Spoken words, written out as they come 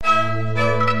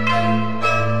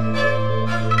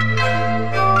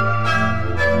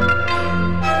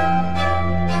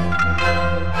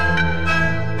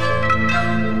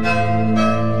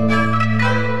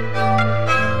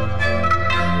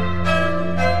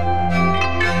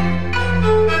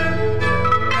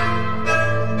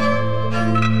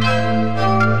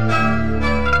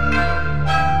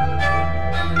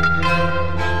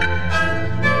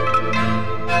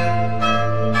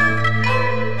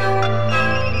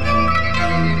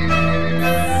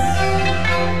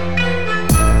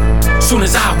Soon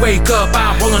as I wake up,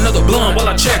 I roll another blunt while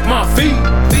I check my feet.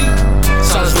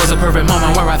 So this was a perfect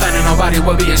moment where I thought nobody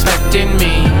would be expecting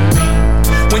me.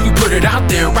 When you put it out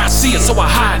there, I see it, so I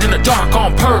hide in the dark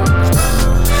on purpose.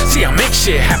 See, I make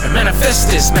shit happen, manifest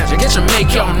this magic, it should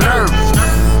make your nerves.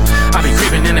 I be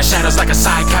creeping in the shadows like a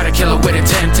psychotic killer with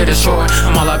intent to destroy.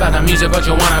 I'm all about the music, but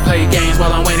you wanna play games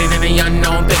while I'm waiting in the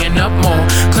unknown, thinking up more.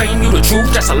 Claim you the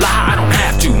truth, that's a lie, I don't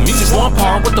have to. Music's one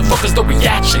part, what the fuck is the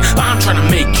reaction? I'm trying to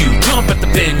make you jump at the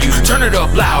venue. Turn it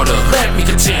up louder, let me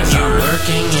continue. I'm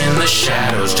lurking in the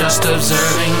shadows, just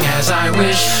observing as I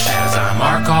wish. As I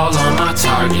mark all of my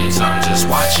targets, I'm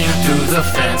just watching through the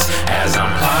fence. As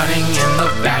I'm plotting in the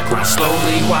background,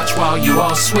 slowly watch while you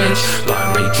all switch.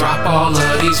 Blindly drop all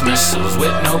of these missiles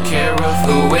with no care of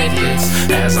who it hits.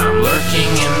 As I'm lurking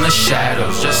in the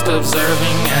shadows, just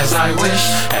observing as I wish.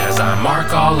 As I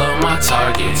mark all of my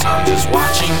targets, I'm just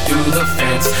watching through the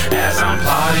fence. As I'm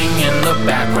plotting in the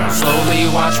background, slowly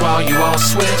watch while you all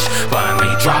switch.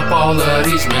 Blindly drop all of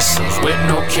these missiles with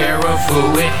no care of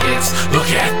who it hits. Look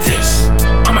at this,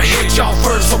 I'ma hit y'all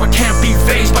first so I can't be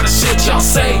fazed by the shit y'all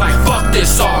say. Like fuck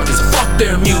this artist, fuck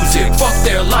their music, fuck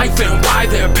their life and why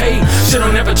they're paid.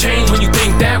 Shit'll never change when you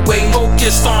think that way.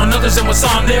 Focused on others and what's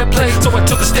on their plate. So I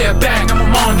took a step back, now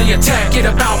I'm on the attack. Get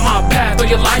about my path or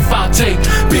your life I'll take.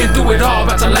 Been through it all,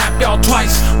 about to lap y'all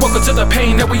twice. Welcome to the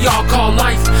pain that we all call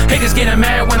life. Haters getting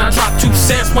mad when I drop 2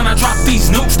 cents. When I drop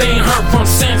these nukes, they ain't heard from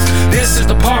since. This is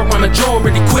the part where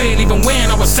majority quit. Even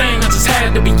when I was saying I just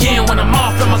had to begin. When I'm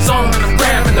off in my zone and I'm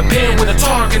grabbing the pen with a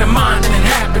target in mind, and it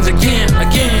happens again.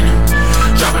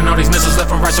 Dropping all these missiles left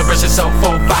and right, so rest yourself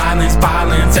for violence.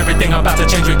 Everything about to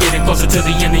change, we're getting closer to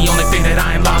the end. The only thing that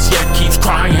I ain't lost yet keeps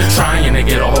crying. Trying to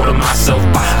get a hold of myself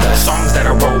by more songs that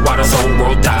I wrote while this whole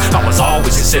world died. I was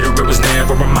always considered, it was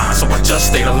never a mine, so I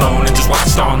just stayed alone and just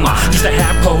watched online. Used to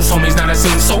have close homies, now that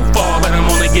seems so far, but I'm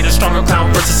only getting stronger, clown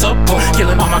versus support.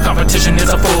 Killing all my competition is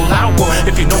a full out war.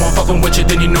 If you know I'm fucking with you,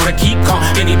 then you know to keep calm.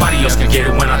 Anybody else can get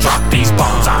it when I drop these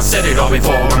bombs. I said it all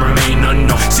before and remain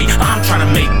unknown. See, I'm trying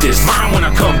to make this mine when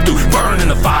I come through, burn in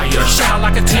the fire, shout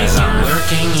like a tank. I'm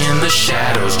lurking in the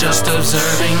shadows, just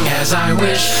observing as I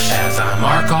wish. As I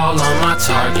mark all of my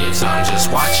targets, I'm just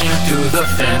watching through the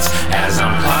fence. As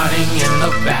I'm plotting in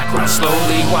the background,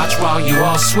 slowly watch while you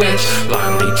all switch.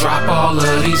 Blindly drop all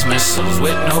of these missiles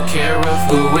with no care of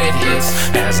who it hits.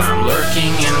 As I'm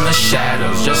lurking in the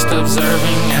shadows, just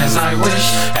observing as I wish.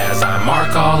 As I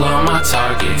mark all of my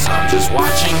targets, I'm just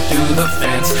watching through the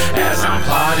fence. As I'm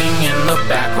plotting in the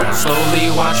background,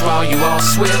 slowly watch while you all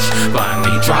switch.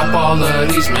 Blindly drop all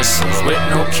of these missiles with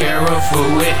no care of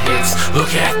who it hits.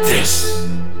 Look at this.